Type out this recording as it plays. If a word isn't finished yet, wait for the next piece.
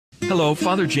Hello,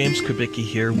 Father James Kubicki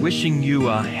here, wishing you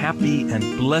a happy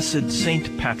and blessed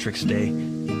St. Patrick's Day.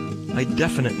 I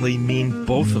definitely mean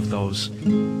both of those,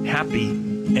 happy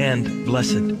and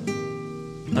blessed.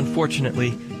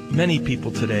 Unfortunately, many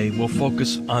people today will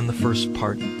focus on the first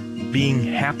part, being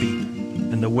happy,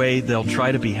 and the way they'll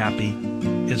try to be happy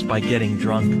is by getting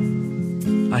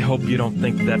drunk. I hope you don't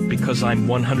think that because I'm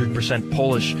 100%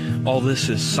 Polish, all this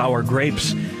is sour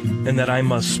grapes, and that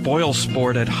I'm a spoil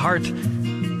sport at heart.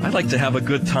 I like to have a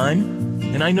good time,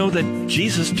 and I know that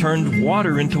Jesus turned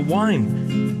water into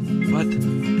wine. But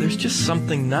there's just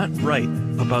something not right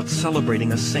about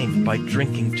celebrating a saint by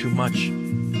drinking too much.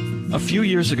 A few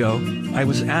years ago, I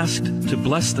was asked to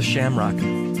bless the shamrock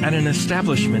at an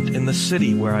establishment in the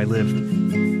city where I lived.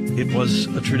 It was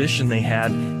a tradition they had,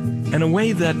 and a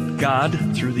way that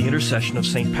God, through the intercession of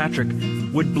St. Patrick,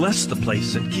 would bless the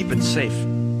place and keep it safe.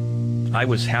 I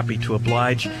was happy to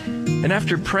oblige, and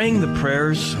after praying the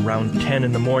prayers around 10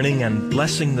 in the morning and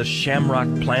blessing the shamrock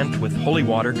plant with holy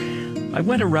water, I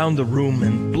went around the room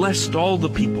and blessed all the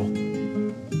people.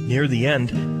 Near the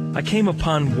end, I came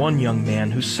upon one young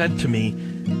man who said to me,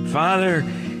 "Father,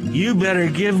 you better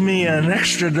give me an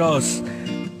extra dose.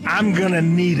 I'm gonna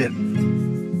need it."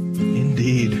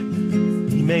 Indeed,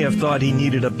 he may have thought he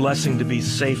needed a blessing to be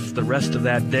safe the rest of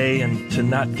that day and to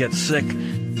not get sick,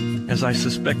 as I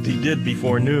suspect he did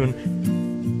before noon.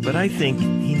 But I think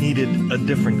he needed a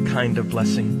different kind of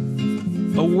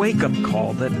blessing. A wake-up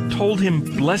call that told him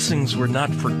blessings were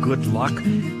not for good luck,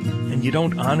 and you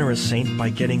don't honor a saint by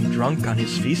getting drunk on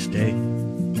his feast day.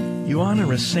 You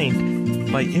honor a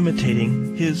saint by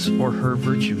imitating his or her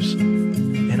virtues.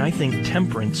 And I think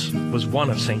temperance was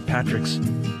one of St. Patrick's.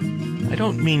 I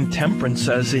don't mean temperance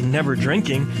as in never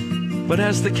drinking, but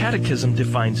as the Catechism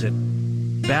defines it: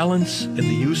 balance in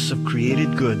the use of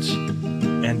created goods,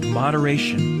 and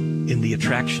moderation in the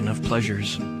attraction of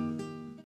pleasures.